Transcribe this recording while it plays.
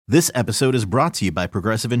This episode is brought to you by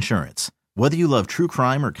Progressive Insurance. Whether you love true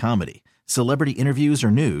crime or comedy, celebrity interviews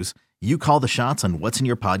or news, you call the shots on what's in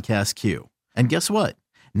your podcast queue. And guess what?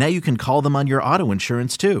 Now you can call them on your auto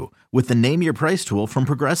insurance too with the Name Your Price tool from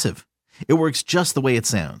Progressive. It works just the way it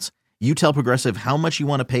sounds. You tell Progressive how much you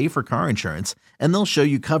want to pay for car insurance, and they'll show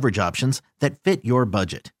you coverage options that fit your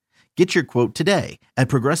budget. Get your quote today at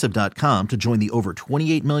Progressive.com to join the over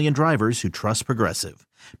 28 million drivers who trust Progressive.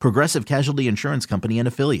 Progressive Casualty Insurance Company and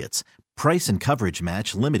Affiliates. Price and coverage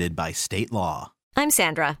match limited by state law. I'm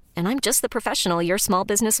Sandra, and I'm just the professional your small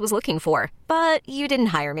business was looking for. But you didn't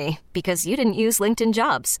hire me because you didn't use LinkedIn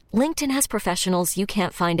Jobs. LinkedIn has professionals you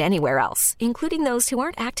can't find anywhere else, including those who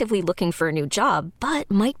aren't actively looking for a new job, but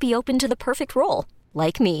might be open to the perfect role,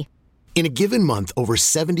 like me. In a given month, over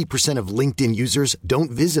 70% of LinkedIn users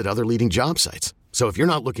don't visit other leading job sites. So if you're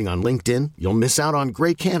not looking on LinkedIn, you'll miss out on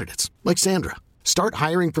great candidates like Sandra. Start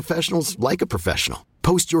hiring professionals like a professional.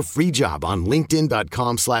 Post your free job on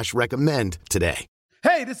linkedin.com/recommend today.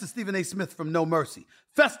 Hey, this is Stephen A. Smith from No Mercy.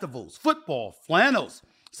 Festivals, football, flannels.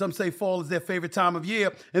 Some say fall is their favorite time of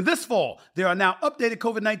year. And this fall, there are now updated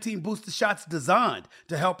COVID-19 booster shots designed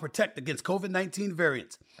to help protect against COVID-19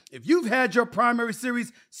 variants. If you've had your primary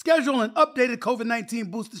series, schedule an updated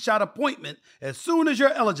COVID-19 booster shot appointment as soon as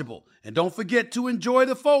you're eligible. And don't forget to enjoy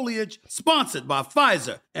the foliage. Sponsored by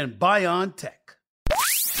Pfizer and BioNTech.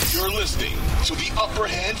 You're listening to the Upper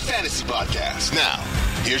Hand Fantasy Podcast. Now,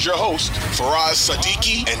 here's your host, Faraz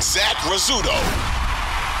Sadiki and Zach Rizzuto.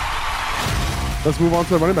 Let's move on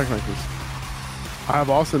to the running back rankings. I have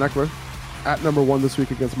Austin Ekeler at number 1 this week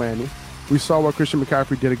against Miami. We saw what Christian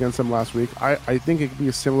McCaffrey did against them last week. I think it could be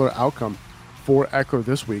a similar outcome for Ekeler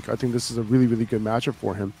this week. I think this is a really, really good matchup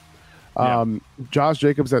for him. Josh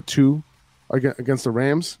Jacobs at 2 against the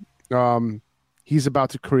Rams. He's about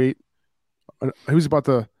to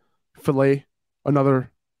fillet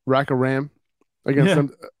another rack of Ram against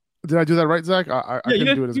them. Did I do that right, Zach? I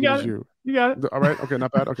couldn't do it as good as you. You got it. All right. Okay.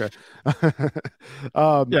 Not bad. Okay.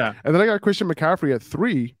 And then I got Christian McCaffrey at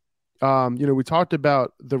 3. We talked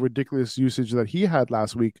about the ridiculous usage that he had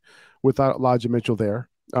last week without Elijah Mitchell there.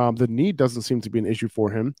 The knee doesn't seem to be an issue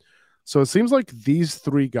for him. So it seems like these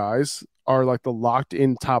 3 guys are like the locked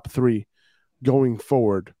in top 3 going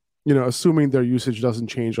forward, assuming their usage doesn't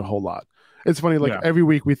change a whole lot. It's funny, every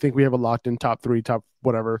week we think we have a locked in top 3, top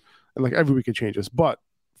whatever, and like every week it changes. But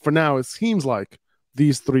for now, it seems like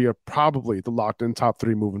these 3 are probably the locked in top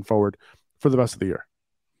 3 moving forward for the rest of the year.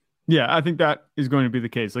 Yeah, I think that is going to be the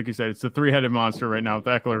case. Like you said, it's the 3-headed monster right now with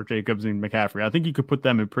Ekeler, Jacobs, and McCaffrey. I think you could put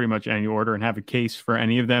them in pretty much any order and have a case for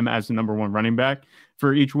any of them as the number 1 running back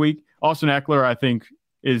for each week. Austin Ekeler, I think,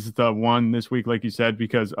 is the one this week, like you said,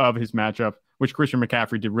 because of his matchup, which Christian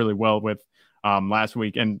McCaffrey did really well with last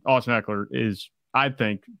week. And Austin Ekeler is, I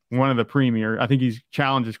think, one of the premier. I think he's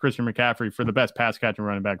challenges Christian McCaffrey for the best pass catching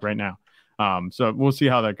running back right now. So we'll see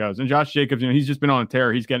how that goes. And Josh Jacobs, he's just been on a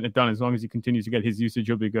tear. He's getting it done. As long as he continues to get his usage,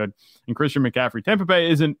 he'll be good. And Christian McCaffrey, Tampa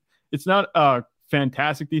Bay it's not a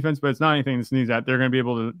fantastic defense, but it's not anything to sneeze at. They're going to be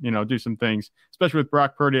able to, do some things, especially with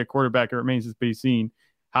Brock Purdy at quarterback. It remains to be seen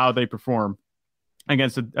how they perform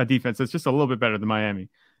against a defense that's just a little bit better than Miami.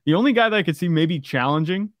 The only guy that I could see maybe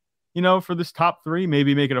challenging, for this top 3,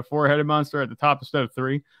 maybe make it a 4-headed monster at the top instead of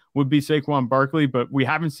 3, would be Saquon Barkley, but we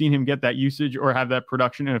haven't seen him get that usage or have that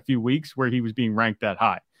production in a few weeks where he was being ranked that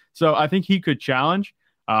high. So I think he could challenge,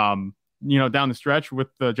 down the stretch with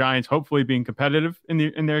the Giants, hopefully being competitive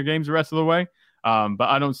in their games the rest of the way. But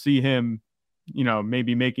I don't see him,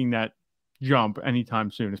 maybe making that jump anytime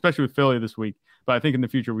soon, especially with Philly this week. But I think in the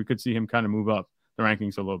future we could see him kind of move up the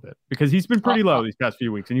rankings a little bit because he's been pretty low these past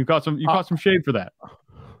few weeks, and you caught some shade for that.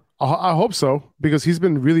 I hope so, because he's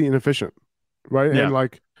been really inefficient, right? Yeah.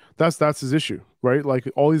 And that's his issue, right? Like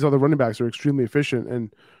all these other running backs are extremely efficient,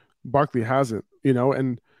 and Barkley hasn't,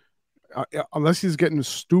 and unless he's getting a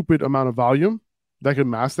stupid amount of volume that can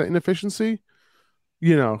mask that inefficiency,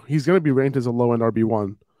 he's going to be ranked as a low end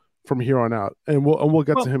RB1 from here on out, and we'll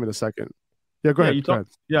get to him in a second. Yeah, go ahead.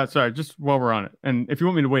 Yeah, sorry. Just while we're on it, and if you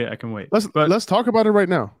want me to wait, I can wait. Let's talk about it right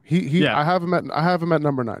now. Yeah. I have him at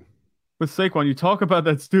number 9. With Saquon, you talk about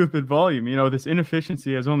that stupid volume. This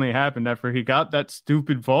inefficiency has only happened after he got that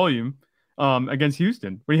stupid volume against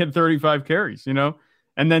Houston. We had 35 carries,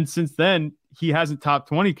 and then since then he hasn't topped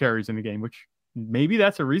 20 carries in the game, which maybe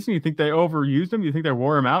that's a reason. You think they overused him? You think they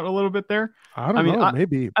wore him out a little bit there? I don't know,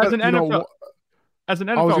 maybe. As an NFL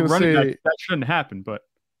running back, that shouldn't happen. But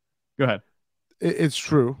go ahead. It's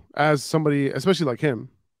true. As somebody, especially like him,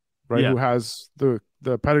 right, who has the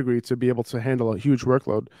pedigree to be able to handle a huge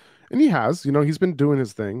workload, and he has, he's been doing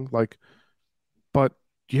his thing. But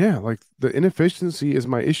yeah, like the inefficiency is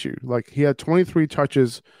my issue. Like he had 23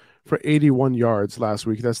 touches for 81 yards last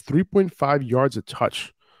week. That's 3.5 yards a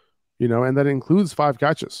touch, and that includes 5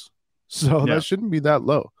 catches. So that shouldn't be that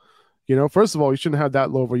low. First of all, you shouldn't have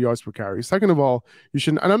that low of a yards per carry. Second of all, you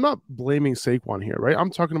shouldn't, and I'm not blaming Saquon here, right?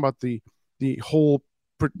 I'm talking about the whole,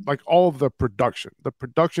 like all of the production. The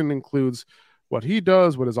production includes what he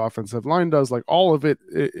does, what his offensive line does, like all of it,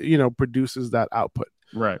 produces that output.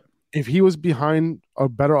 Right. If he was behind a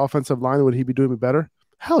better offensive line, would he be doing it better?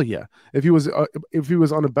 Hell yeah. If he was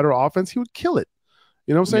on a better offense, he would kill it.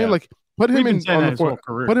 You know what I'm saying? Yeah. Like put him on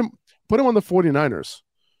the 49ers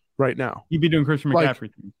right now. He'd be doing Christian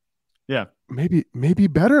McCaffrey. Yeah. Maybe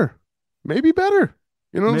better. Maybe better.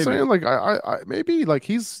 You know what I'm saying? Like I maybe like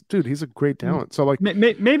he's a great talent. So like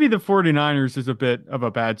maybe the 49ers is a bit of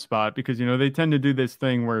a bad spot because they tend to do this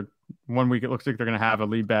thing where one week it looks like they're going to have a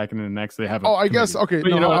lead back and then the next they have I guess okay.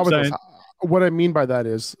 But what I mean by that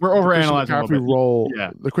is we're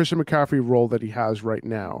overanalyzing the Christian McCaffrey role that he has right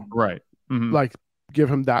now. Right. Mm-hmm. Like give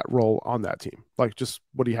him that role on that team. Like just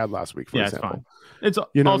what he had last week, for example. It's fine.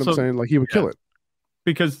 It's what I'm saying? Like he would kill it.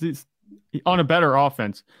 Because on a better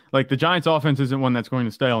offense, like the Giants offense isn't one that's going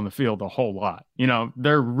to stay on the field a whole lot.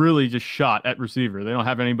 They're really just shot at receiver. They don't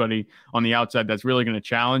have anybody on the outside that's really going to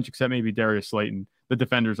challenge except maybe Darius Slayton, the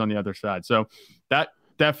defenders on the other side. So that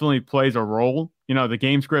definitely plays a role. The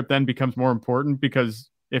game script then becomes more important because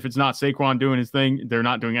if it's not Saquon doing his thing, they're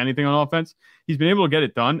not doing anything on offense. He's been able to get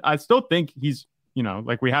it done. I still think he's,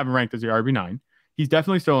 like we have him ranked as the RB9. He's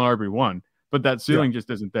definitely still an RB1, but that ceiling just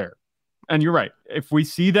isn't there. And you're right. If we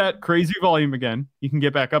see that crazy volume again, he can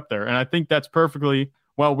get back up there. And I think that's perfectly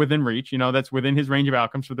well within reach. That's within his range of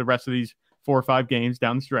outcomes for the rest of these 4 or 5 games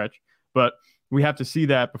down the stretch. But we have to see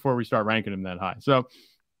that before we start ranking him that high. So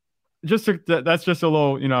that's just a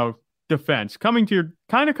little, defense. Coming to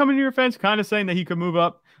your fence, kind of saying that he could move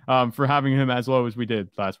up for having him as low as we did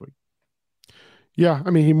last week. Yeah.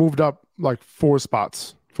 I mean, he moved up like 4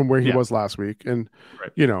 spots from where he was last week. And,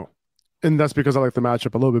 and that's because I like the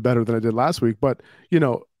matchup a little bit better than I did last week. But,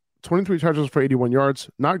 23 touches for 81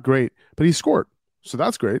 yards, not great, but he scored. So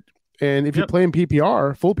that's great. And if you play in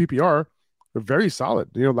PPR, full PPR, they're very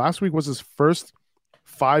solid. Last week was his first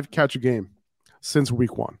 5-catch game since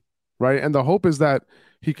week 1, right? And the hope is that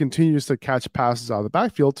he continues to catch passes out of the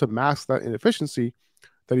backfield to mask that inefficiency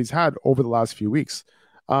that he's had over the last few weeks.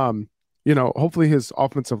 Hopefully his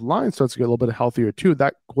offensive line starts to get a little bit healthier too.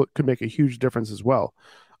 That could make a huge difference as well.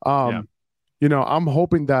 I'm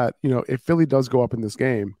hoping that, if Philly does go up in this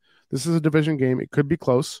game, this is a division game. It could be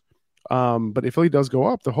close. But if Philly does go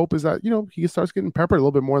up, the hope is that, he starts getting peppered a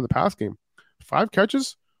little bit more in the pass game. 5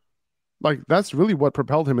 catches, like that's really what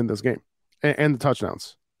propelled him in this game and the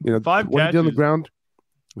touchdowns. 5 what catches he did on the ground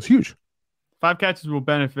was huge. 5 catches will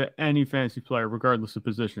benefit any fantasy player, regardless of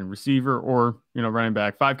position, receiver or, running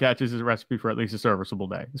back. 5 catches is a recipe for at least a serviceable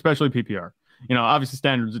day, especially PPR. Obviously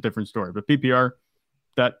standard is a different story, but PPR,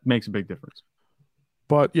 that makes a big difference.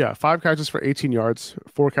 But yeah, 5 catches for 18 yards,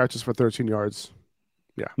 4 catches for 13 yards.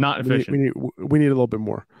 Yeah. Not efficient. We need a little bit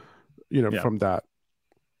more, from that.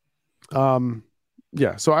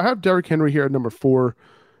 So I have Derrick Henry here at number 4.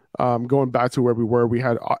 Going back to where we were, we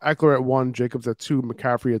had Eckler at 1, Jacobs at 2,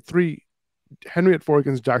 McCaffrey at 3, Henry at 4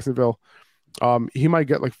 against Jacksonville. He might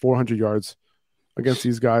get like 400 yards against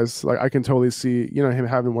these guys. Like I can totally see, him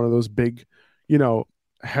having one of those big,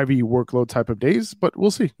 heavy workload type of days, but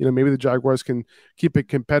we'll see. Maybe the Jaguars can keep it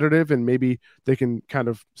competitive and maybe they can kind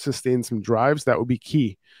of sustain some drives. That would be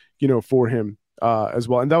key, for him as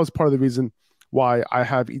well. And that was part of the reason why I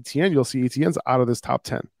have ETN. You'll see ETN's out of this top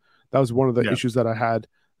 10. That was one of the issues that I had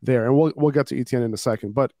there. And we'll get to ETN in a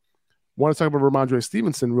second, but I want to talk about Ramondre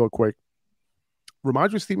Stevenson real quick.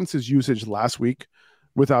 Ramondre Stevenson's usage last week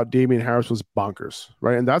without Damian Harris was bonkers,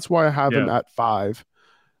 right? And that's why I have him at 5.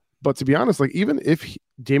 But to be honest, like even if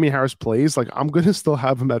Damian Harris plays, like I'm going to still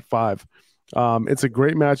have him at 5. It's a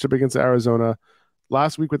great matchup against Arizona.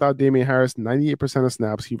 Last week without Damian Harris, 98% of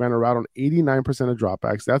snaps. He ran a route on 89% of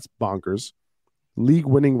dropbacks. That's bonkers.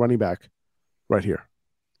 League-winning running back right here.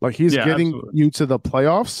 Like he's getting you to the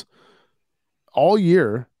playoffs all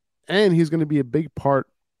year, and he's going to be a big part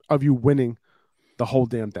of you winning the whole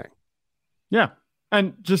damn thing. Yeah.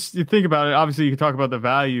 And just you think about it, obviously you can talk about the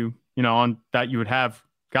value, on that you would have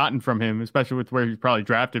gotten from him, especially with where he's probably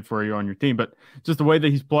drafted for you on your team. But just the way that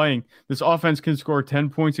he's playing, this offense can score 10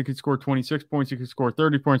 points, it could score 26 points, it could score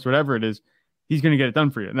 30 points, whatever it is, he's going to get it done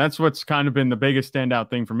for you. And that's what's kind of been the biggest standout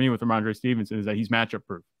thing for me with Ramondre Stevenson is that he's matchup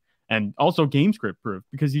proof and also game script proof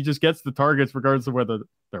because he just gets the targets regardless of whether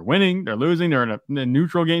they're winning, they're losing, they're in a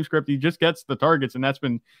neutral game script. He just gets the targets, and that's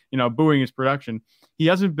been, buoying his production. He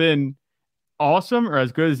hasn't been awesome or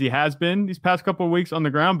as good as he has been these past couple of weeks on the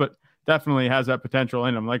ground, but definitely has that potential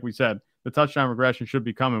in him. Like we said, the touchdown regression should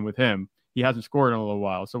be coming with him. He hasn't scored in a little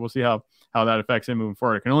while, so we'll see how that affects him moving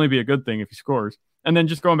forward. It can only be a good thing if he scores. And then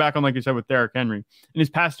just going back on, like you said, with Derrick Henry, in his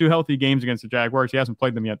past 2 healthy games against the Jaguars, he hasn't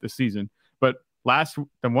played them yet this season. But the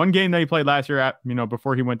one game that he played last year,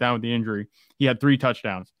 before he went down with the injury, he had 3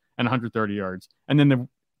 touchdowns and 130 yards. And then the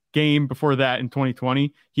game before that in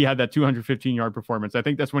 2020, he had that 215-yard performance. I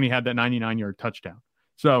think that's when he had that 99-yard touchdown.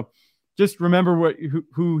 So just remember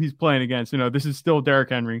who he's playing against. This is still Derrick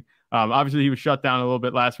Henry. Obviously, he was shut down a little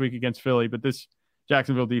bit last week against Philly, but this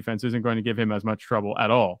Jacksonville defense isn't going to give him as much trouble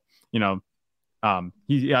at all.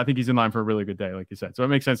 I think he's in line for a really good day, like you said. So it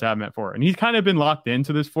makes sense to have him at 4. And he's kind of been locked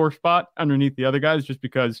into this 4 spot underneath the other guys just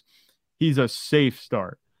because he's a safe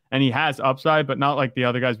start. And he has upside, but not like the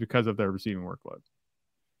other guys because of their receiving workload.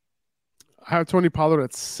 I have Tony Pollard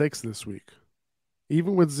at 6 this week.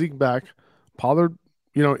 Even with Zeke back, Pollard,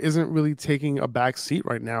 isn't really taking a back seat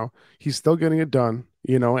right now. He's still getting it done,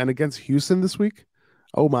 and against Houston this week,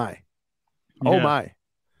 oh my. Oh my.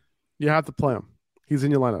 You have to play him. He's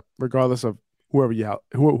in your lineup, regardless of whoever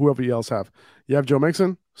you else have. You have Joe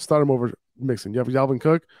Mixon, start him over Mixon. You have Dalvin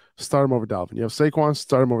Cook, start him over Dalvin. You have Saquon,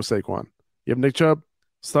 start him over Saquon. You have Nick Chubb,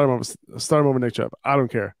 start him over Nick Chubb. I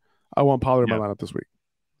don't care. I want Pollard in my lineup this week.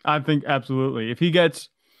 I think absolutely. If he gets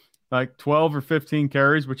like 12 or 15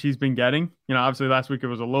 carries, which he's been getting, obviously last week it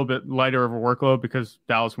was a little bit lighter of a workload because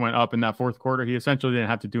Dallas went up in that fourth quarter. He essentially didn't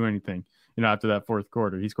have to do anything, after that fourth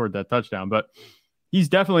quarter. He scored that touchdown, but he's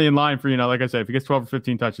definitely in line for, like I said, if he gets 12 or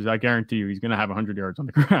 15 touches, I guarantee you he's going to have 100 yards on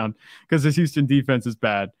the ground because this Houston defense is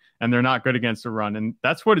bad and they're not good against the run. And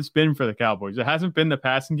that's what it's been for the Cowboys. It hasn't been the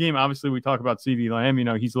passing game. Obviously, we talk about CeeDee Lamb,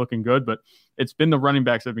 he's looking good, but it's been the running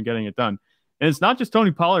backs that have been getting it done. And it's not just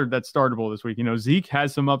Tony Pollard that's startable this week. Zeke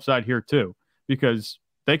has some upside here too because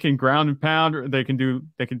they can ground and pound, or they can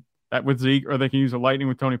that with Zeke, or they can use a lightning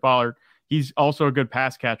with Tony Pollard. He's also a good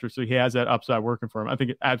pass catcher, so he has that upside working for him. I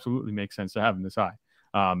think it absolutely makes sense to have him this high.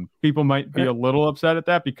 People might be a little upset at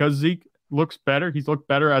that because Zeke looks better. He's looked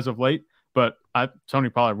better as of late, but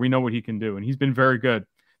Tony Pollard, we know what he can do, and he's been very good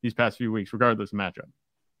these past few weeks, regardless of matchup.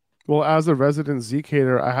 Well, as a resident Zeke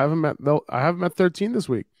hater, I have him at 13 this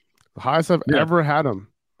week. The highest I've ever had him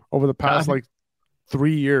over the past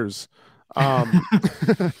 3 years.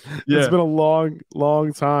 It's been a long,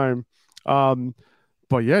 long time.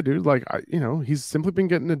 But yeah, dude, he's simply been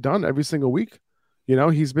getting it done every single week.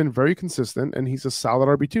 He's been very consistent and he's a solid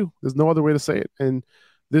RB2. There's no other way to say it. And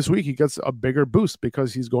this week he gets a bigger boost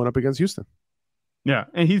because he's going up against Houston. Yeah.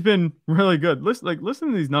 And he's been really good.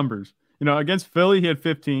 Listen to these numbers. Against Philly, he had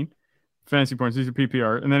 15 fantasy points. These are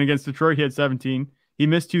PPR. And then against Detroit, he had 17. He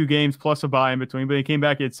missed 2 games plus a bye in between, but he came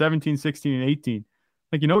back. He had 17, 16, and 18.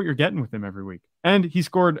 You know what you're getting with him every week. And he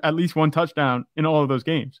scored at least 1 touchdown in all of those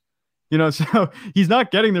games. So he's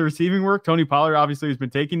not getting the receiving work. Tony Pollard obviously has been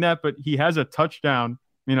taking that, but he has a touchdown,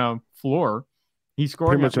 floor. He's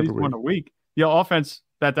scoring at least 1 a week. The offense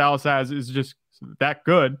that Dallas has is just that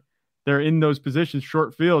good. They're in those positions,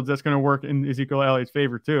 short fields. That's going to work in Ezekiel Elliott's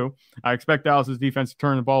favor too. I expect Dallas's defense to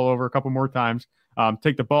turn the ball over a couple more times.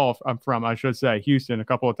 Take the ball from Houston a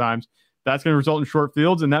couple of times. That's going to result in short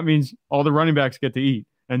fields, and that means all the running backs get to eat.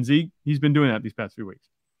 And Zeke, he's been doing that these past few weeks.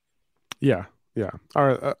 Yeah. All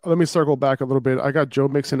right, let me circle back a little bit. I got Joe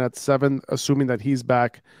Mixon at 7, assuming that he's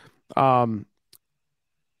back.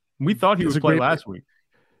 We thought he would play last week,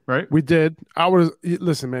 right? We did.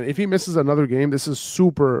 Listen, man, if he misses another game, this is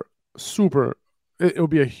super, super. It'll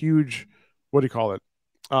be a huge, what do you call it?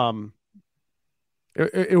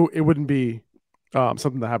 It wouldn't be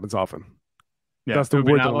something that happens often. Yeah, that's the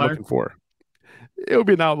word that I'm looking for. It would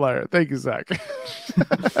be an outlier. Thank you, Zach.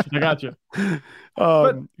 I got you.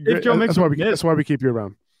 But if Joe Mixon that's why we keep you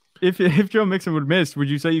around. If Joe Mixon would miss, would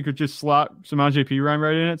you say you could just slot Samaje Perine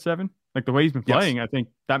right in at 7? Like the way he's been playing, I think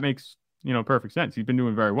that makes perfect sense. He's been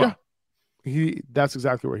doing very well. Yeah. That's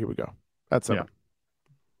exactly where he would go. That's 7.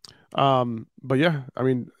 Yeah. But yeah, I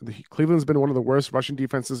mean, Cleveland's been one of the worst rushing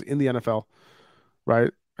defenses in the NFL,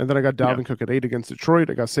 right? And then I got Dalvin Cook at 8 against Detroit.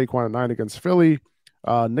 I got Saquon at 9 against Philly.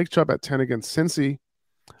 Nick Chubb at 10 against Cincy.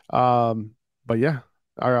 But yeah,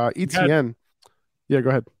 our ETN. Go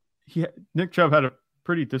ahead. Nick Chubb had a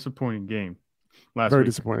pretty disappointing game last week. Very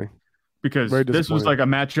disappointing. Because this was like a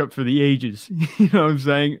matchup for the ages. You know what I'm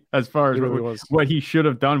saying? As far as what he should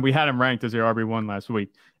have done. We had him ranked as the RB1 last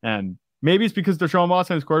week. And maybe it's because Deshaun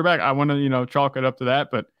Watson is quarterback. I want to, chalk it up to that.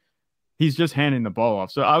 But he's just handing the ball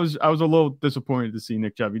off. So I was a little disappointed to see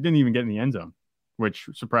Nick Chubb. He didn't even get in the end zone, which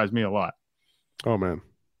surprised me a lot. Oh, man.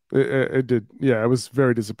 It did. Yeah, it was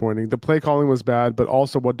very disappointing. The play calling was bad, but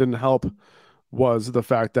also what didn't help was the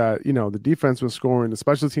fact that, the defense was scoring, the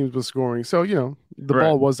special teams was scoring. So, the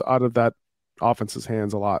ball was out of that offense's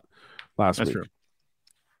hands a lot last week. True.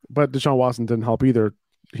 But Deshaun Watson didn't help either.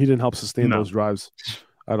 He didn't help sustain those drives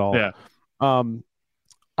at all. Yeah.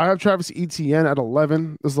 I have Travis Etienne at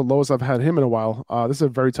 11. This is the lowest I've had him in a while. This is a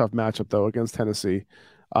very tough matchup, though, against Tennessee.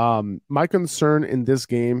 My concern in this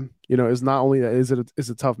game, is not only that is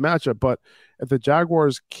a tough matchup, but if the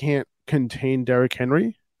Jaguars can't contain Derrick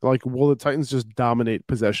Henry, will the Titans just dominate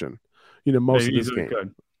possession, most of this game?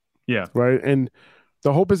 Could. Yeah. Right. And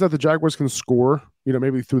the hope is that the Jaguars can score,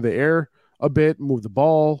 maybe through the air a bit, move the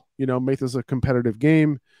ball, make this a competitive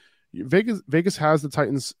game. Vegas has the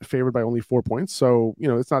Titans favored by only 4 points. So,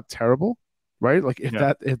 it's not terrible, right?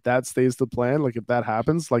 If that stays the plan, if that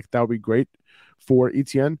happens, that would be great for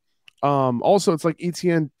Etienne. Also, it's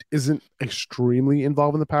Etienne isn't extremely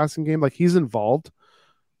involved in the passing game. He's involved,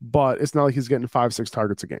 but it's not like he's getting 5-6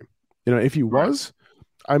 targets a game. If he was,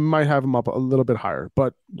 I might have him up a little bit higher,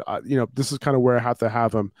 but this is kind of where I have to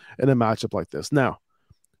have him in a matchup like this. Now,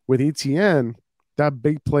 with Etienne, that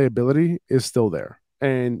big playability is still there.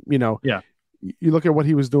 And, you look at what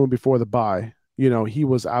he was doing before the bye, he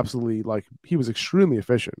was absolutely he was extremely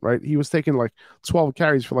efficient, right? He was taking 12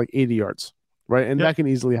 carries for 80 yards, right? And that can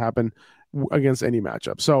easily happen against any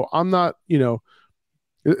matchup. So I'm not,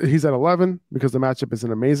 he's at 11 because the matchup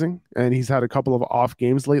isn't amazing, and he's had a couple of off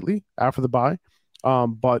games lately after the bye.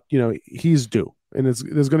 But he's due, and there's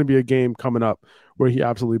going to be a game coming up where he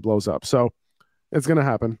absolutely blows up. So it's going to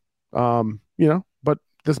happen. But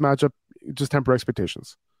this matchup, just temper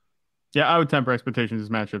expectations. Yeah, I would temper expectations this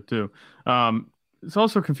matchup too. It's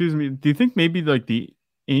also confusing me. Do you think maybe the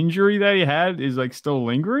injury that he had is still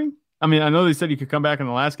lingering? I mean, I know they said he could come back in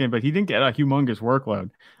the last game, but he didn't get a humongous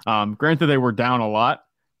workload. Granted, they were down a lot,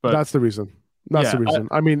 but that's the reason. That's the reason.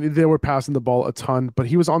 I mean, they were passing the ball a ton, but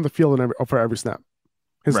he was on the field for every snap.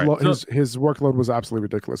 His workload was absolutely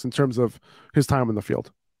ridiculous in terms of his time on the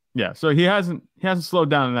field. Yeah, so he hasn't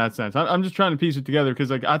slowed down in that sense. I'm just trying to piece it together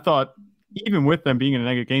because I thought even with them being in a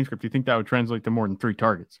negative game script, you think that would translate to more than 3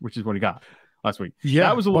 targets, which is what he got last week. Yeah,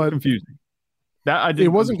 that was a little confusing.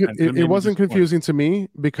 It wasn't confusing to me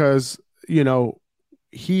because he's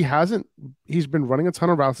been running a ton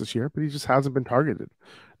of routes this year, but he just hasn't been targeted.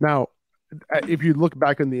 Now, if you look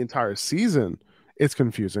back in the entire season, it's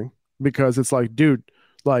confusing because it's dude,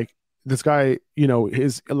 this guy,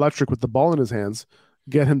 is electric with the ball in his hands.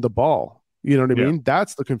 Get him the ball. You know what I mean?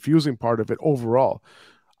 That's the confusing part of it overall.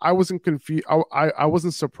 I wasn't confused. I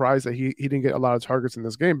wasn't surprised that he didn't get a lot of targets in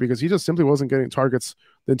this game because he just simply wasn't getting targets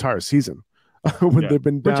the entire season when they've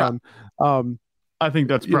been down. I think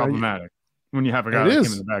that's problematic when you have a guy like him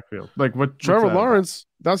in the backfield. Trevor Lawrence,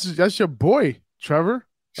 that's your boy, Trevor.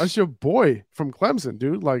 That's your boy from Clemson,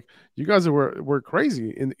 dude. You guys were crazy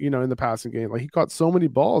in the passing game. He caught so many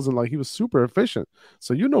balls and he was super efficient.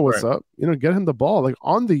 So what's up. Get him the ball.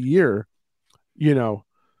 On the year,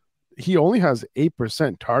 he only has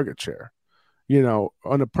 8% target share.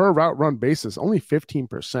 On a per route run basis, only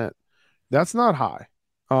 15%. That's not high.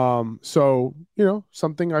 So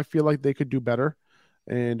something I feel like they could do better.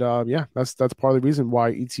 And that's part of the reason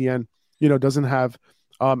why Etienne, doesn't have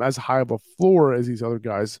as high of a floor as these other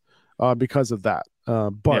guys because of that.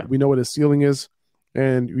 But we know what his ceiling is.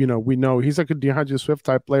 And, we know he's like a DeAndre Swift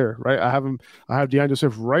type player, right? I have DeAndre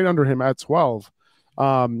Swift right under him at 12.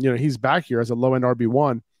 He's back here as a low-end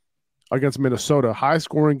RB1 against Minnesota.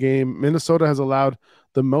 High-scoring game. Minnesota has allowed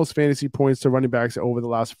the most fantasy points to running backs over the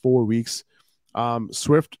last 4 weeks.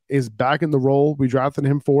 Swift is back in the role we drafted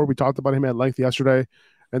him for. We talked about him at length yesterday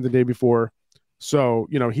and the day before. So,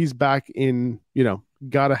 he's back in,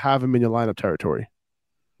 got to have him in your lineup territory.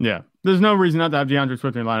 Yeah. There's no reason not to have DeAndre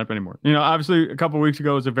Swift in your lineup anymore. Obviously a couple of weeks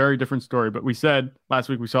ago was a very different story, but we said last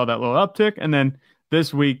week we saw that little uptick. And then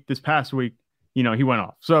this past week, he went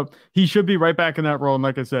off. So he should be right back in that role. And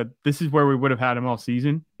like I said, this is where we would have had him all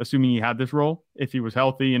season, assuming he had this role, if he was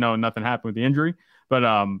healthy, and nothing happened with the injury. But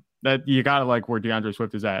that you got to like where DeAndre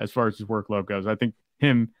Swift is at as far as his workload goes. I think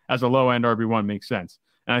him as a low-end RB1 makes sense.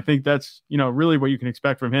 And I think that's, really what you can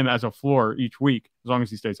expect from him as a floor each week, as long as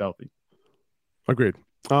he stays healthy. Agreed.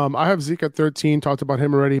 I have Zeke at 13, talked about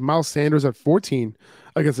him already. Miles Sanders at 14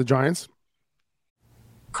 against the Giants.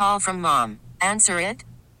 Call from mom. Answer it.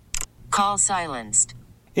 Call silenced.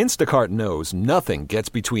 Instacart knows nothing gets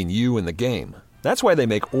between you and the game. That's why they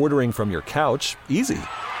make ordering from your couch easy.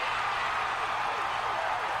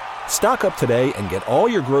 Stock up today and get all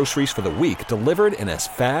your groceries for the week delivered in as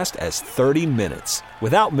fast as 30 minutes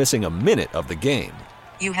without missing a minute of the game.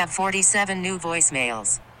 You have 47 new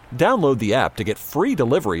voicemails. Download the app to get free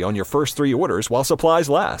delivery on your first 3 orders while supplies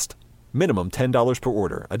last. Minimum $10 per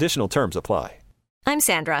order. Additional terms apply. I'm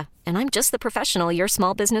Sandra, and I'm just the professional your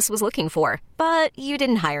small business was looking for. But you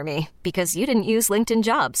didn't hire me because you didn't use LinkedIn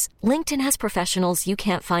Jobs. LinkedIn has professionals you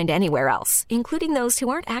can't find anywhere else, including those who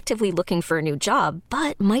aren't actively looking for a new job,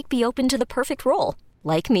 but might be open to the perfect role,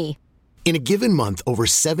 like me. In a given month, over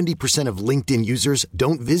 70% of LinkedIn users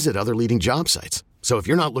don't visit other leading job sites. So if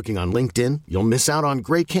you're not looking on LinkedIn, you'll miss out on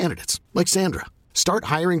great candidates like Sandra. Start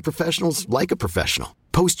hiring professionals like a professional.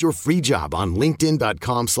 Post your free job on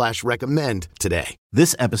linkedin.com/recommend today.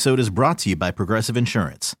 This episode is brought to you by Progressive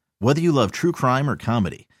Insurance. Whether you love true crime or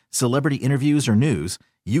comedy, celebrity interviews or news,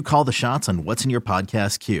 you call the shots on what's in your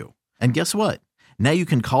podcast queue. And guess what? Now you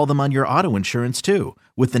can call them on your auto insurance too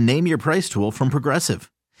with the Name Your Price tool from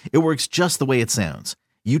Progressive. It works just the way it sounds.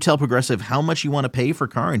 You tell Progressive how much you want to pay for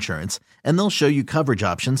car insurance, and they'll show you coverage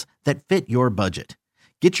options that fit your budget.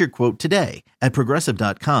 Get your quote today at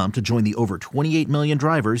Progressive.com to join the over 28 million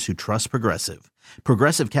drivers who trust Progressive.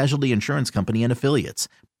 Progressive Casualty Insurance Company and Affiliates.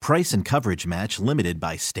 Price and coverage match limited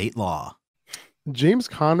by state law. James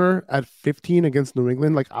Conner at 15 against New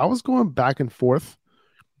England. Like, I was going back and forth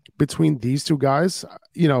between these two guys.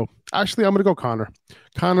 Actually, I'm going to go Conner.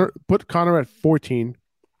 Put Conner at 14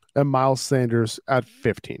 and Miles Sanders at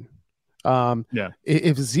 15.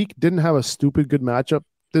 If Zeke didn't have a stupid good matchup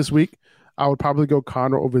this week, I would probably go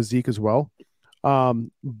Conner over Zeke as well.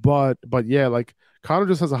 But yeah, like Conner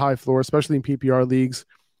just has a high floor, especially in PPR leagues.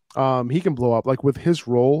 He can blow up. Like with his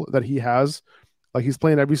role that he has, like he's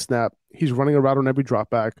playing every snap. He's running a route on every drop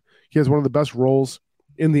back. He has one of the best roles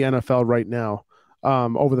in the NFL right now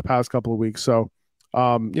over the past couple of weeks. So,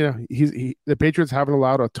 the Patriots haven't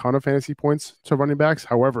allowed a ton of fantasy points to running backs.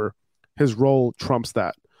 However, his role trumps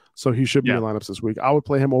that. So he should be in lineups this week. I would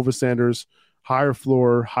play him over Sanders. Higher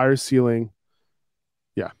floor, higher ceiling.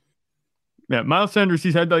 Yeah. Miles Sanders,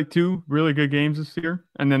 he's had like 2 really good games this year,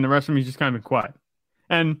 and then the rest of them, he's just kind of been quiet.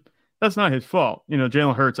 And that's not his fault.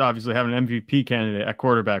 Jalen Hurts, obviously having an MVP candidate at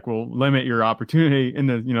quarterback will limit your opportunity in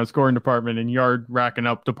the, scoring department and yard racking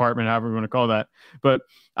up department, however you want to call that. But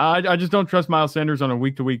I just don't trust Miles Sanders on a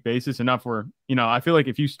week-to-week basis enough where, I feel like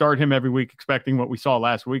if you start him every week expecting what we saw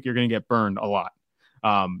last week, you're going to get burned a lot.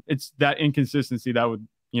 It's that inconsistency that would,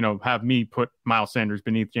 have me put Miles Sanders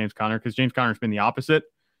beneath James Conner, because James Conner's been the opposite.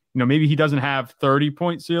 Maybe he doesn't have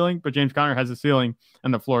 30-point ceiling, but James Conner has the ceiling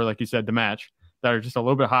and the floor, like you said, to match, that are just a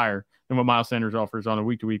little bit higher than what Miles Sanders offers on a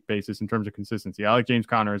week-to-week basis in terms of consistency. I like James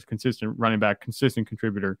Conner as a consistent running back, consistent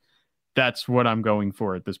contributor. That's what I'm going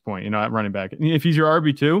for at this point, at running back. If he's your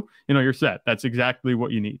RB2, you're set. That's exactly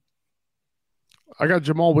what you need. I got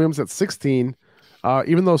Jamal Williams at 16.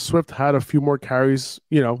 Even though Swift had a few more carries,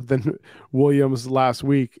 than Williams last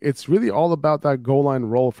week, it's really all about that goal line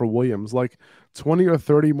role for Williams. Like 20 or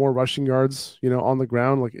 30 more rushing yards, on the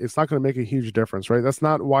ground, like it's not going to make a huge difference, right? That's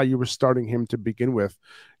not why you were starting him to begin with,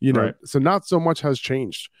 Right. So not so much has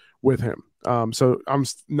changed with him. So I'm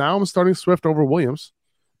starting Swift over Williams,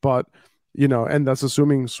 but and that's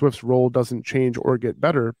assuming Swift's role doesn't change or get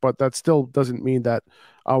better. But that still doesn't mean that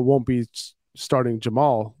I won't be starting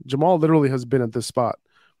Jamal. Jamal literally has been at this spot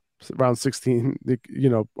around 16,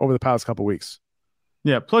 over the past couple of weeks.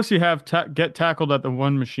 Yeah. Plus, you have get tackled at the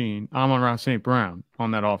one machine, Amon-Ra St. Brown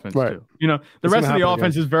on that offense too. The rest of the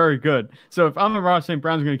offense is very good. So if Amon-Ra St.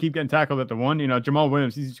 Brown's going to keep getting tackled at the one, Jamal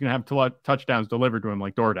Williams, he's just going to have touchdowns delivered to him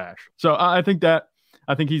like DoorDash. So I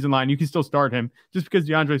think he's in line. You can still start him just because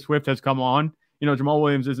DeAndre Swift has come on. Jamal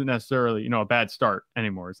Williams isn't necessarily a bad start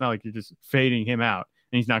anymore. It's not like you're just fading him out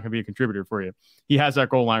and he's not going to be a contributor for you. He has that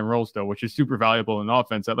goal line role still, which is super valuable in the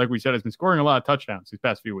offense that, like we said, has been scoring a lot of touchdowns these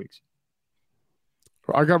past few weeks.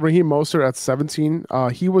 I got Raheem Mostert at 17.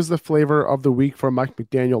 He was the flavor of the week for Mike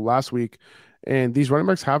McDaniel last week, and these running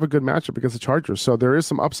backs have a good matchup against the Chargers, so there is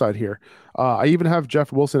some upside here. I even have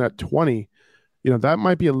Jeff Wilson at 20. That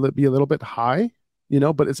might be a little bit high,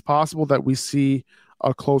 but it's possible that we see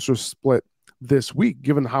a closer split this week,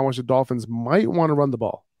 given how much the Dolphins might want to run the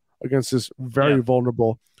ball against this very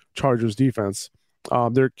vulnerable Chargers defense.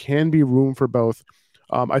 There can be room for both.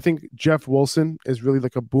 I think Jeff Wilson is really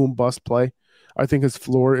like a boom bust play. I think his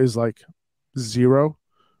floor is like 0,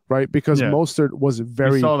 right? Because Mostert was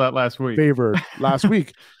very saw that last week. Favored last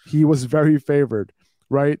week. He was very favored,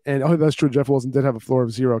 right? And that's true. Jeff Wilson did have a floor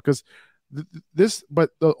of 0 because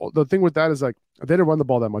but the thing with that is like they didn't run the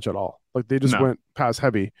ball that much at all. Like they just went pass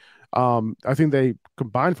heavy. I think they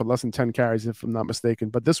combined for less than 10 carries, if I'm not mistaken.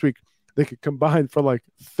 But this week they could combine for like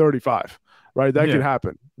 35, right? That could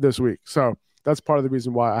happen this week. So that's part of the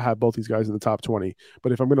reason why I have both these guys in the top 20.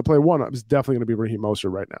 But if I'm going to play one, it's definitely going to be Raheem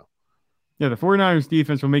Mostert right now. Yeah, the 49ers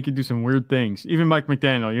defense will make you do some weird things. Even Mike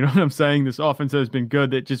McDaniel, you know what I'm saying? This offense has been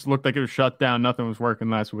good. It just looked like it was shut down. Nothing was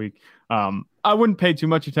working last week. I wouldn't pay too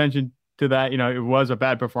much attention to that. It was a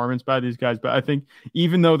bad performance by these guys, but I think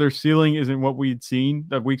even though their ceiling isn't what we'd seen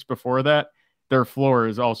the weeks before that, their floor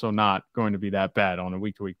is also not going to be that bad on a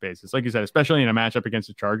week-to-week basis. Like you said, especially in a matchup against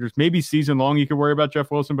the Chargers. Maybe season long you could worry about Jeff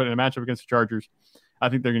Wilson, but in a matchup against the Chargers, I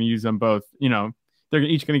think they're going to use them both. They're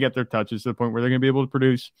each going to get their touches to the point where they're going to be able to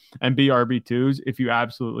produce and be RB2s if you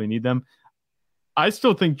absolutely need them. I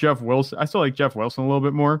still like Jeff Wilson a little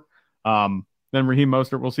bit more than Raheem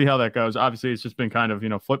Mostert. We'll see how that goes. Obviously, it's just been kind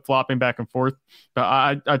of, flip-flopping back and forth.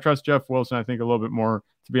 But I trust Jeff Wilson, I think, a little bit more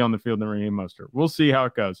to be on the field than Raheem Mostert. We'll see how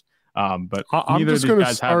it goes. But I'm just going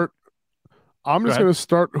to start. I'm just going to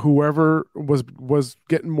start whoever was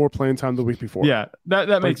getting more playing time the week before. Yeah,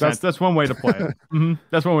 that makes sense. That's one way to play it.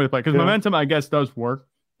 That's one way to play, because momentum, I guess, does work.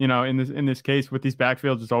 In this case with these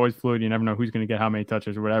backfields, it's always fluid. You never know who's going to get how many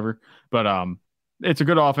touches or whatever. But it's a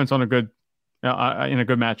good offense on a good in a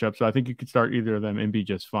good matchup. So I think you could start either of them and be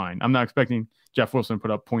just fine. I'm not expecting Jeff Wilson to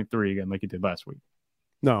put up 0.3 again like he did last week.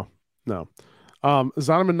 No.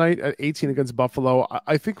 Zonovan Knight at 18 against Buffalo.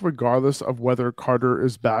 I think regardless of whether Carter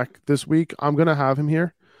is back this week, I'm going to have him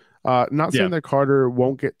here. Not saying that Carter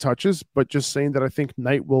won't get touches, but just saying that I think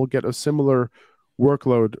Knight will get a similar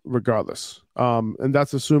workload regardless. And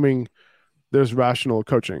that's assuming there's rational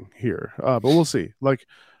coaching here. But we'll see.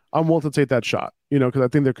 I'm willing to take that shot, because I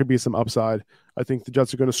think there could be some upside. I think the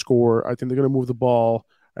Jets are going to score. I think they're going to move the ball.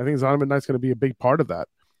 I think Zonovan Knight's going to be a big part of that.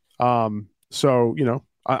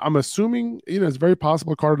 I'm assuming, it's very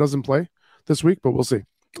possible Carter doesn't play this week, but we'll see.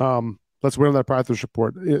 Let's wait on that practice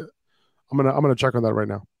report. I'm gonna check on that right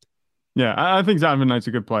now. Yeah, I think Zonovan Knight's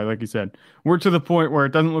a good play. Like you said, we're to the point where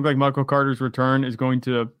it doesn't look like Michael Carter's return is going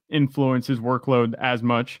to influence his workload as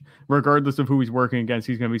much. Regardless of who he's working against,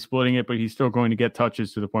 he's going to be splitting it, but he's still going to get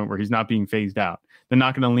touches to the point where he's not being phased out. They're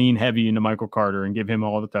not going to lean heavy into Michael Carter and give him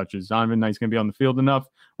all the touches. Zonovan Knight's going to be on the field enough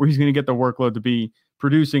where he's going to get the workload to be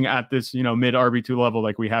producing at this, mid RB2 level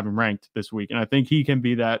like we have him ranked this week. And I think he can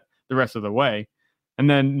be that the rest of the way. And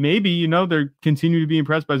then maybe, they continue to be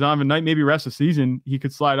impressed by Zonovan Knight. Maybe rest of the season, he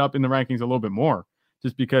could slide up in the rankings a little bit more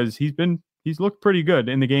just because he's looked pretty good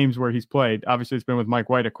in the games where he's played. Obviously, it's been with Mike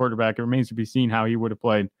White at quarterback. It remains to be seen how he would have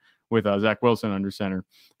played with Zach Wilson under center.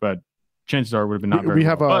 But chances are it would have been not very we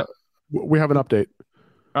have an update.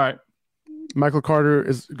 All right. Michael Carter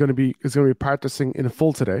is going to be practicing in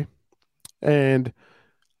full today. And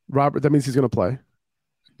that means he's going to play.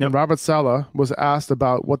 Yep. And Robert Saleh was asked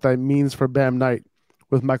about what that means for Bam Knight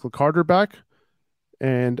with Michael Carter back.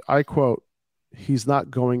 And I quote, "He's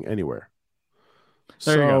not going anywhere."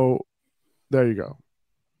 There you go.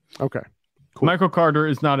 Okay. Cool. Michael Carter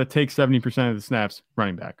is not a take 70% of the snaps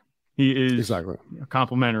running back. He is exactly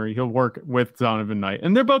complementary. He'll work with Zonovan Knight.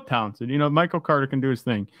 And they're both talented. Michael Carter can do his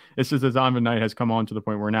thing. It's just that Zonovan Knight has come on to the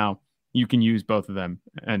point where now you can use both of them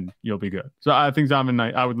and you'll be good. So I think Zonovan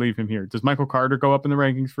Knight, I would leave him here. Does Michael Carter go up in the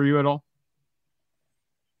rankings for you at all?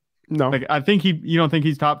 No. I think you don't think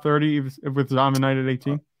he's top 30 with Zonovan Knight at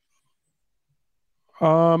 18?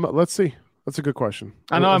 Let's see. That's a good question.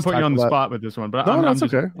 I know I'm putting you on the spot with this one, but no, that's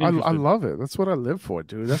okay. I love it. That's what I live for,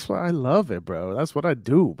 dude. That's what I love it, bro. That's what I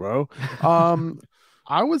do, bro.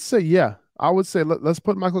 I would say, let's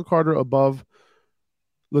put Michael Carter above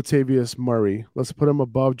Latavius Murray. Let's put him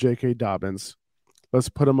above J.K. Dobbins. Let's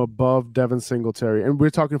put him above Devin Singletary. And we're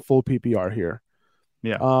talking full PPR here.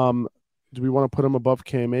 Yeah. Do we want to put him above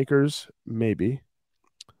Cam Akers? Maybe.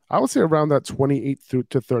 I would say around that 28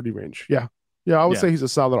 to 30 range. Yeah. I would say he's a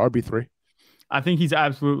solid RB3. I think he's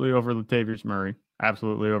absolutely over Latavius Murray,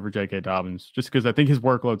 absolutely over J.K. Dobbins, just because I think his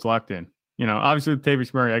workload's locked in. Obviously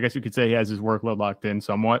Latavius Murray, I guess you could say he has his workload locked in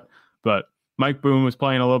somewhat, but Mike Boone was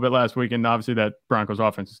playing a little bit last week, and obviously that Broncos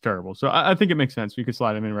offense is terrible. So I think it makes sense. You could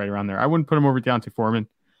slide him in right around there. I wouldn't put him over Deontay Foreman,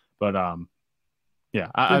 but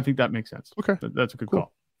I think that makes sense. Okay. That's a good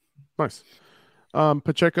call. Nice.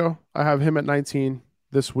 Pacheco, I have him at 19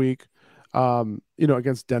 this week,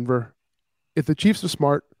 against Denver. If the Chiefs are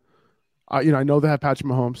smart, I know they have Patrick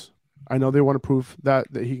Mahomes. I know they want to prove that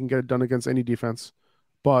he can get it done against any defense,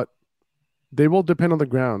 but they will depend on the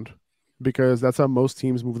ground because that's how most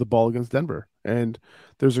teams move the ball against Denver. And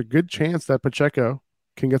there's a good chance that Pacheco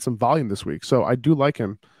can get some volume this week. So I do like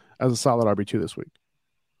him as a solid RB2 this week.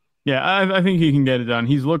 Yeah, I think he can get it done.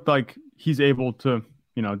 He's looked like he's able to,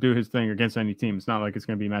 do his thing against any team. It's not like it's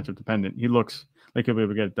going to be matchup dependent. He looks like he'll be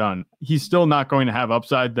able to get it done. He's still not going to have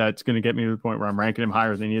upside that's going to get me to the point where I'm ranking him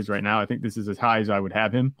higher than he is right now. I think this is as high as I would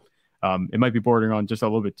have him. It might be bordering on just a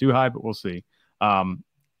little bit too high, but we'll see. I'm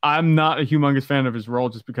not a humongous fan of his role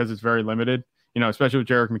just because it's very limited, especially with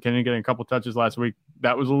Jerick McKinnon getting a couple touches last week.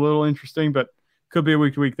 That was a little interesting, but could be a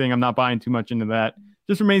week-to-week thing. I'm not buying too much into that.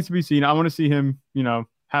 Just remains to be seen. I want to see him,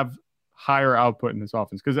 have higher output in this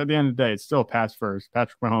offense, because at the end of the day, it's still pass first.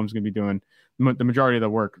 Patrick Mahomes is going to be doing the majority of the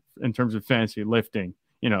work in terms of fantasy lifting,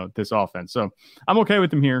 this offense. So I'm okay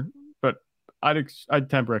with him here, but I'd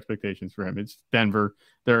temper expectations for him. It's Denver.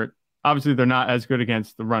 They're not as good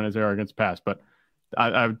against the run as they are against pass, but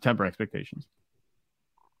I would temper expectations.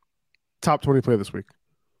 Top 20 play this week.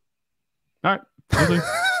 All right.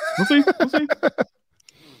 We'll see. We'll see.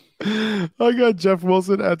 I got Jeff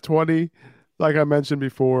Wilson at 20. Like I mentioned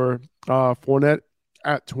before, Fournette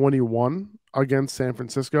at 21 against San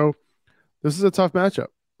Francisco. This is a tough matchup,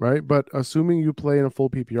 right? But assuming you play in a full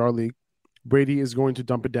PPR league, Brady is going to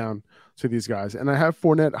dump it down to these guys. And I have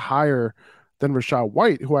Fournette higher than Rachaad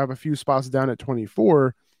White, who I have a few spots down at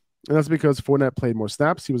 24. And that's because Fournette played more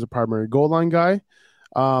snaps. He was a primary goal line guy.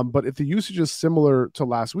 But if the usage is similar to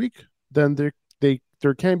last week, then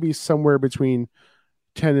there can be somewhere between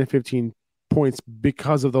 10 and 15 points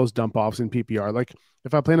because of those dump offs in PPR. Like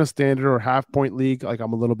if I play in a standard or half point league, like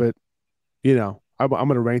I'm a little bit, I'm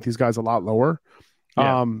going to rank these guys a lot lower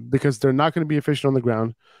because they're not going to be efficient on the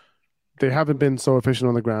ground. They haven't been so efficient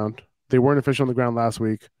on the ground. They weren't efficient on the ground last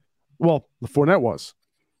week. Well, Fournette was,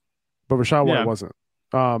 but Rachaad White wasn't.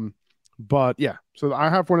 But yeah, so I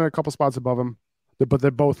have Fournette a couple spots above him, but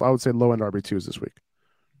they're both, I would say, low end RB2s this week.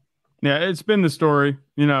 Yeah, it's been the story,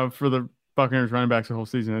 for the Buccaneers running backs the whole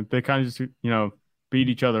season. They kind of just, beat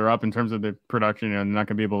each other up in terms of their production, and not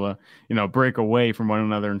going to be able to, break away from one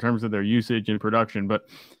another in terms of their usage and production. But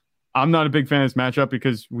I'm not a big fan of this matchup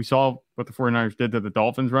because we saw what the 49ers did to the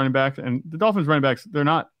Dolphins running backs, and the Dolphins running backs, they're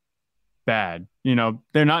not bad.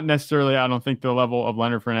 They're not necessarily, I don't think, the level of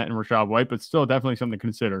Leonard Fournette and Rachaad White, but still definitely something to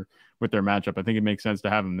consider with their matchup. I think it makes sense to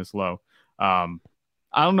have them this low.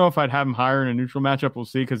 I don't know if I'd have them higher in a neutral matchup. We'll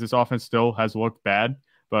see, because this offense still has looked bad.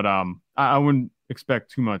 But I wouldn't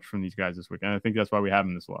expect too much from these guys this week, and I think that's why we have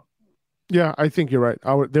them this low. Yeah, I think you're right.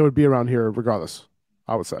 They would be around here regardless,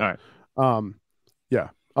 I would say. All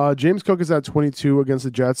right. James Cook is at 22 against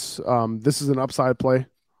the Jets. This is an upside play,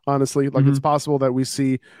 honestly. Like it's possible that we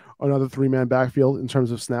see another 3-man backfield in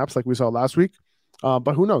terms of snaps like we saw last week.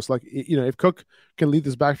 But who knows? Like, if Cook can lead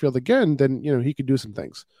this backfield again, then, he could do some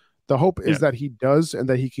things. The hope is that he does, and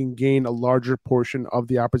that he can gain a larger portion of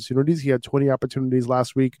the opportunities. He had 20 opportunities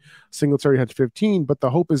last week. Singletary had 15, but the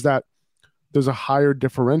hope is that there's a higher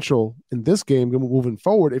differential in this game moving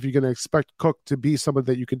forward if you're going to expect Cook to be someone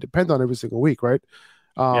that you can depend on every single week, right?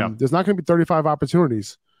 There's not going to be 35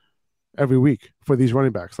 opportunities every week for these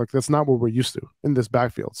running backs. Like, that's not what we're used to in this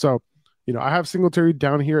backfield. So, I have Singletary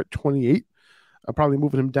down here at 28. I'm probably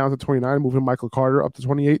moving him down to 29, moving Michael Carter up to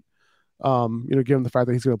 28. Given the fact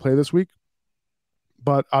that he's going to play this week.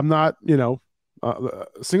 But I'm not,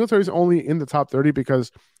 Singletary's only in the top 30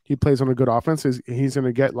 because he plays on a good offense. He's going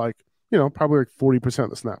to get probably 40%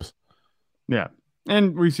 of the snaps. Yeah.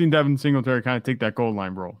 And we've seen Devin Singletary kind of take that goal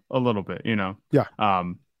line role a little bit, Yeah.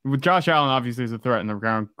 With Josh Allen, obviously, is a threat in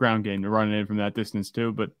the ground game to run in from that distance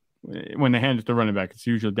too. But when they hand it to running back, it's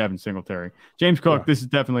usually Devin Singletary. James Cook, This is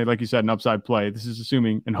definitely, like you said, an upside play. This is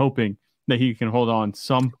assuming and hoping that he can hold on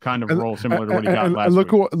some kind of role similar to what he got last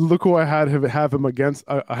week. Look who I have him against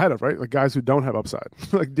ahead of, right? Like guys who don't have upside,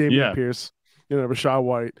 like Dameon Pierce, Rachaad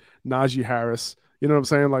White, Najee Harris. You know what I'm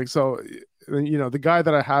saying? Like, so, the guy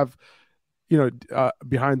that I have,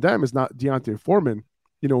 behind them is not D'Onta Foreman,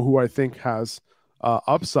 who I think has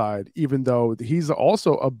upside, even though he's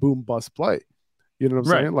also a boom bust play. You know what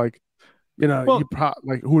I'm saying? Like,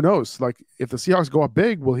 who knows? Like, if the Seahawks go up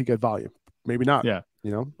big, will he get volume? Maybe not. Yeah.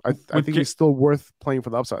 I think he's still worth playing for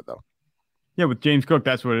the upside, though. Yeah, with James Cook,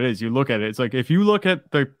 that's what it is. You look at it. It's like if you look at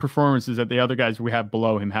the performances that the other guys we have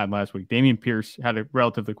below him had last week, Dameon Pierce had a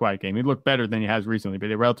relatively quiet game. He looked better than he has recently, but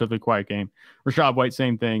a relatively quiet game. Rachaad White,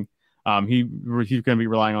 same thing. He's going to be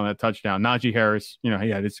relying on that touchdown. Najee Harris, he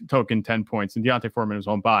had his token 10 points, and D'Onta Foreman was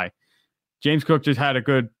on bye. James Cook just had a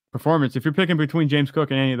good performance. If you're picking between James Cook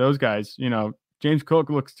and any of those guys, James Cook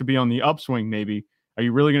looks to be on the upswing maybe. Are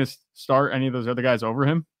you really going to start any of those other guys over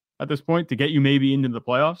him at this point to get you maybe into the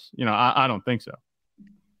playoffs? I don't think so.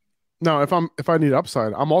 No, if I need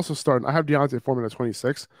upside, I'm also starting. I have D'Onta Foreman at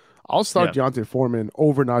 26. I'll start D'Onta Foreman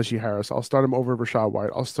over Najee Harris. I'll start him over Rachaad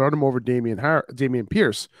White. I'll start him over Dameon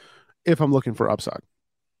Pierce if I'm looking for upside.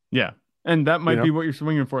 Yeah, and that might be what you're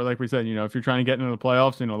swinging for. Like we said, if you're trying to get into the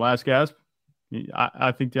playoffs, last gasp,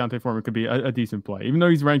 I think D'Onta Foreman could be a decent play. Even though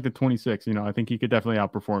he's ranked at 26, I think he could definitely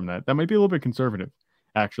outperform that. That might be a little bit conservative,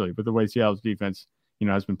 actually, with the way Seattle's defense,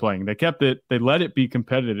 has been playing. They kept it. They let it be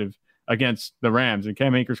competitive against the Rams, and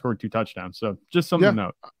Cam Akers scored 2 touchdowns. So just something to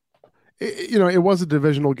note. It was a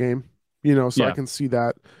divisional game, so I can see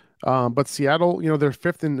that. But Seattle, they're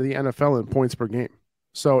 5th in the NFL in points per game.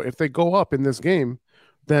 So if they go up in this game,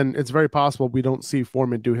 then it's very possible we don't see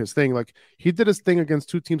Foreman do his thing. Like he did his thing against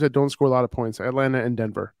two teams that don't score a lot of points, Atlanta and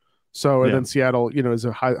Denver. So, and then Seattle, is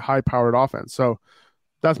a high powered offense. So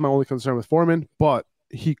that's my only concern with Foreman, but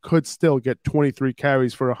he could still get 23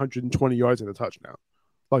 carries for 120 yards and a touchdown.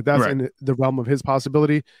 Like that's in the realm of his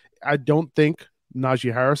possibility. I don't think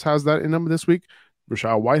Najee Harris has that in him this week.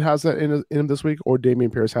 Rachaad White has that in him this week, or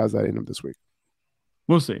Dameon Pierce has that in him this week.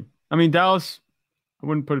 We'll see. I mean, Dallas, I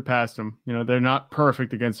wouldn't put it past them. They're not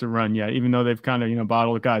perfect against the run yet, even though they've kind of,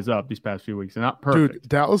 bottled guys up these past few weeks. They're not perfect. Dude,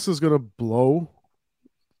 Dallas is going to blow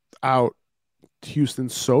out Houston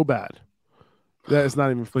so bad that it's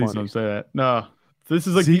not even funny. Please don't say that. No. This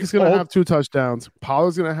is like Zeke's going to have 2 touchdowns.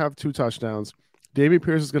 Pollard's going to have 2 touchdowns. Dameon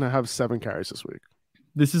Pierce is going to have 7 carries this week.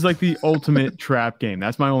 This is like the ultimate trap game.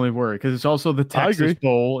 That's my only worry, because it's also the Texas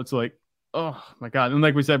Bowl. It's like, oh my God. And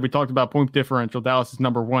like we said, we talked about point differential. Dallas is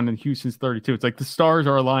number 1 and Houston's 32. It's like the stars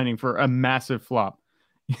are aligning for a massive flop.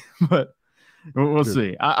 But we'll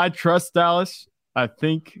see. I trust Dallas. I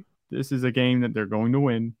think this is a game that they're going to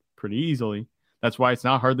win pretty easily. That's why it's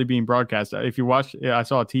not hardly being broadcast. If you watch, I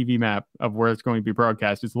saw a TV map of where it's going to be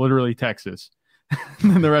broadcast. It's literally Texas.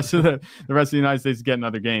 And then the rest of the United States is getting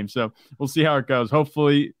other games. So we'll see how it goes.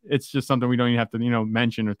 Hopefully it's just something we don't even have to,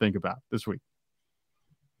 mention or think about this week.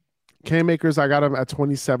 Cam Akers, I got him at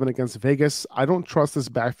 27 against Vegas. I don't trust this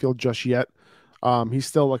backfield just yet. He's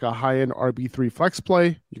still like a high-end RB3 flex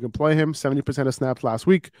play. You can play him 70% of snaps last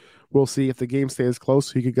week. We'll see if the game stays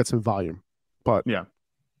close. He could get some volume. But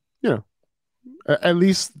at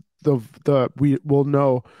least we will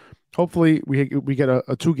know. Hopefully we get a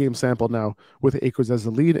 2-game sample now with Akers as the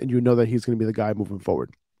lead, and that he's going to be the guy moving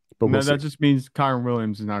forward. But that just means Kyren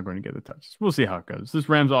Williams is not going to get the touches. We'll see how it goes. This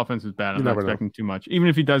Rams offense is bad. I'm not expecting too much. Even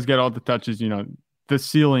if he does get all the touches, the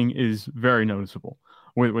ceiling is very noticeable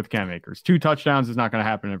with Cam Akers. 2 touchdowns is not going to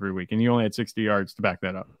happen every week, and he only had 60 yards to back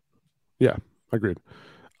that up. Yeah, agreed.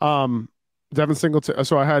 Devin Singletary.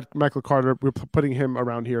 So I had Michael Carter. We're putting him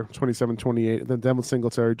around here, 27-28. And then Devin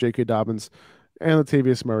Singletary, J.K. Dobbins, and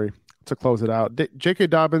Latavius Murray to close it out. J.K.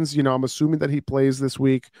 Dobbins, I'm assuming that he plays this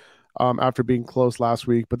week after being close last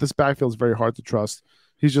week. But this backfield is very hard to trust.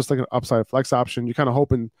 He's just like an upside flex option. You're kind of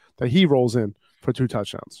hoping that he rolls in for 2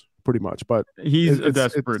 touchdowns, pretty much. But he's a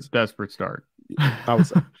desperate start. I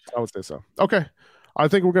would say so. Okay. I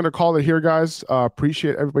think we're going to call it here, guys.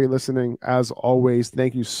 Appreciate everybody listening. As always,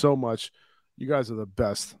 thank you so much. You guys are the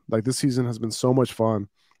best. Like, this season has been so much fun.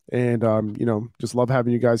 And, just love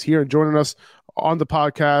having you guys here and joining us on the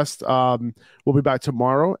podcast. We'll be back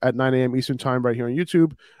tomorrow at 9 a.m. Eastern time right here on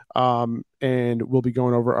YouTube. And we'll be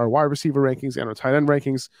going over our wide receiver rankings and our tight end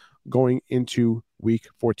rankings going into week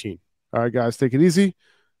 14. All right, guys, take it easy.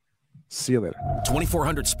 See you later.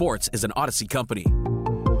 2400 Sports is an Odyssey company.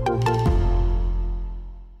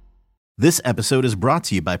 This episode is brought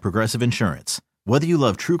to you by Progressive Insurance. Whether you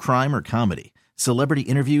love true crime or comedy, celebrity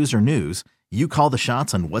interviews or news, you call the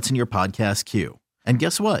shots on what's in your podcast queue. And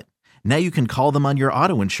guess what? Now you can call them on your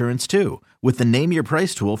auto insurance too with the Name Your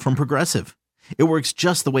Price tool from Progressive. It works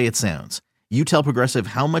just the way it sounds. You tell Progressive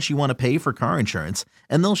how much you want to pay for car insurance,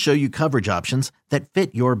 and they'll show you coverage options that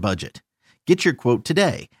fit your budget. Get your quote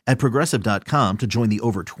today at Progressive.com to join the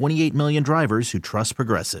over 28 million drivers who trust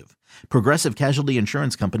Progressive. Progressive Casualty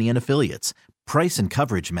Insurance Company and Affiliates. Price and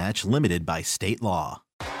coverage match limited by state law.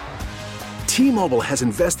 T-Mobile has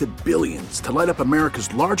invested billions to light up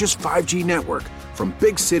America's largest 5G network, from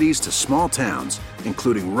big cities to small towns,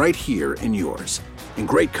 including right here in yours. And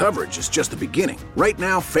great coverage is just the beginning. Right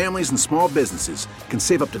now, families and small businesses can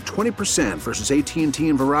save up to 20% versus AT&T and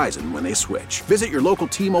Verizon when they switch. Visit your local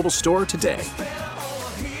T-Mobile store today.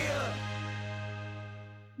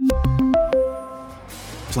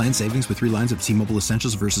 Plan savings with 3 lines of T-Mobile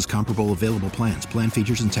Essentials versus comparable available plans. Plan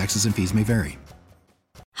features and taxes and fees may vary.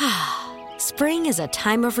 Spring is a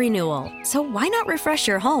time of renewal, so why not refresh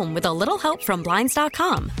your home with a little help from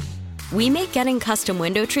Blinds.com? We make getting custom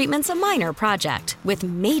window treatments a minor project with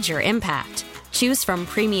major impact. Choose from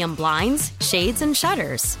premium blinds, shades, and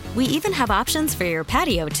shutters. We even have options for your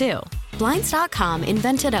patio, too. Blinds.com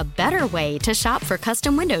invented a better way to shop for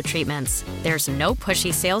custom window treatments. There's no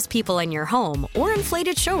pushy salespeople in your home or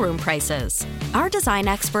inflated showroom prices. Our design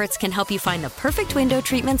experts can help you find the perfect window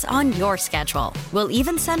treatments on your schedule. We'll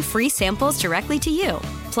even send free samples directly to you.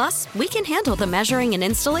 Plus, we can handle the measuring and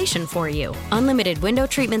installation for you. Unlimited window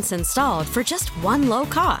treatments installed for just one low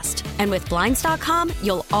cost. And with Blinds.com,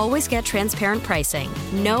 you'll always get transparent pricing.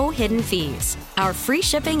 No hidden fees. Our free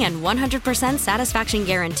shipping and 100% satisfaction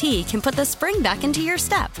guarantee can put the spring back into your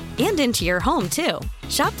step and into your home, too.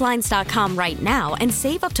 Shop Blinds.com right now and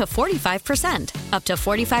save up to 45%. Up to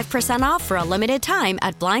 45% off for a limited time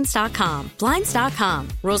at Blinds.com. Blinds.com.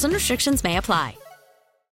 Rules and restrictions may apply.